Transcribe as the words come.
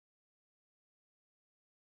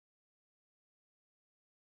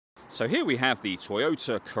So here we have the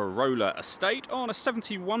Toyota Corolla Estate on a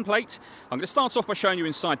 71 plate. I'm going to start off by showing you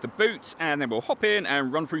inside the boot, and then we'll hop in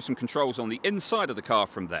and run through some controls on the inside of the car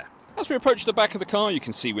from there. As we approach the back of the car, you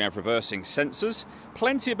can see we have reversing sensors,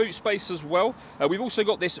 plenty of boot space as well. We've also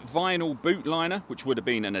got this vinyl boot liner, which would have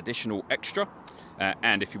been an additional extra.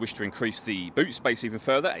 And if you wish to increase the boot space even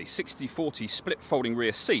further, a 60/40 split folding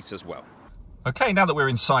rear seat as well. Okay, now that we're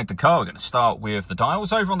inside the car, we're going to start with the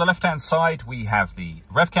dials. Over on the left-hand side, we have the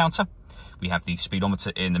rev counter. We have the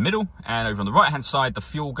speedometer in the middle, and over on the right-hand side, the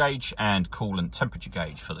fuel gauge and coolant temperature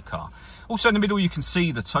gauge for the car. Also in the middle, you can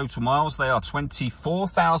see the total miles. They are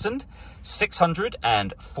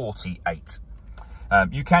 24,648.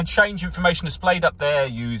 You can change information displayed up there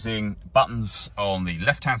using buttons on the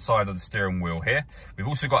left-hand side of the steering wheel here. We've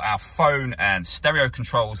also got our phone and stereo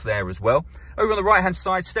controls there as well. Over on the right-hand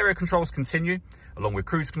side, stereo controls continue, along with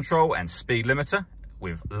cruise control and speed limiter,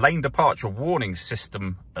 with lane departure warning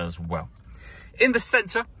system as well. In the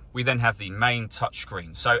centre, we then have the main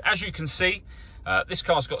touchscreen. So as you can see, this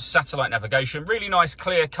car's got satellite navigation, really nice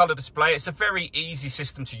clear colour display. It's a very easy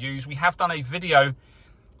system to use. We have done a video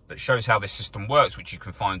that shows how this system works, which you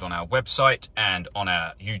can find on our website and on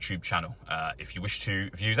our YouTube channel if you wish to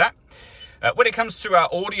view that. When it comes to our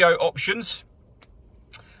audio options,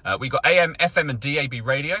 we've got AM, FM and DAB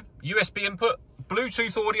radio, USB input,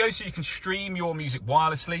 Bluetooth audio so you can stream your music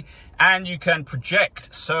wirelessly, and you can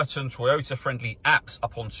project certain Toyota friendly apps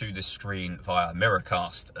up onto the screen via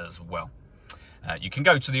Miracast as well. You can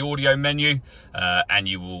go to the audio menu and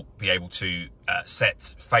you will be able to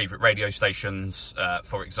set favourite radio stations,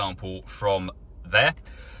 for example, from there.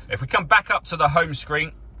 If we come back up to the home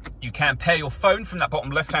screen, you can pair your phone from that bottom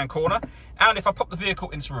left-hand corner. And if I pop the vehicle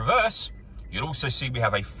into reverse, you'll also see we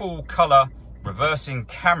have a full colour reversing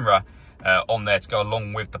camera on there to go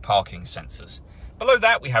along with the parking sensors. Below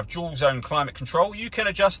that, we have dual zone climate control. You can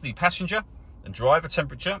adjust the passenger and driver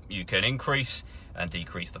temperature. You can increase and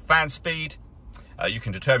decrease the fan speed. You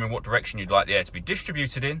can determine what direction you'd like the air to be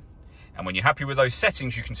distributed in. And when you're happy with those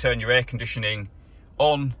settings, you can turn your air conditioning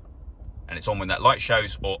on, and it's on when that light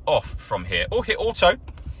shows, or off from here, or hit auto.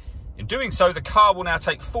 In doing so, the car will now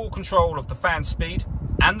take full control of the fan speed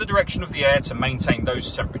and the direction of the air to maintain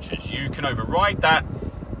those temperatures. You can override that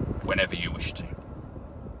whenever you wish to.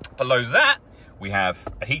 Below that, we have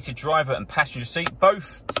a heated driver and passenger seat.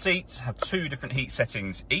 Both seats have two different heat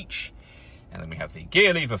settings each. And then we have the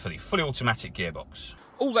gear lever for the fully automatic gearbox.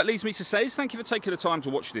 All that leaves me to say is thank you for taking the time to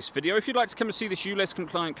watch this video. If you'd like to come and see this ULEZ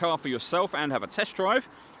compliant car for yourself and have a test drive,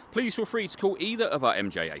 please feel free to call either of our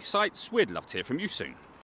MJA sites. We'd love to hear from you soon.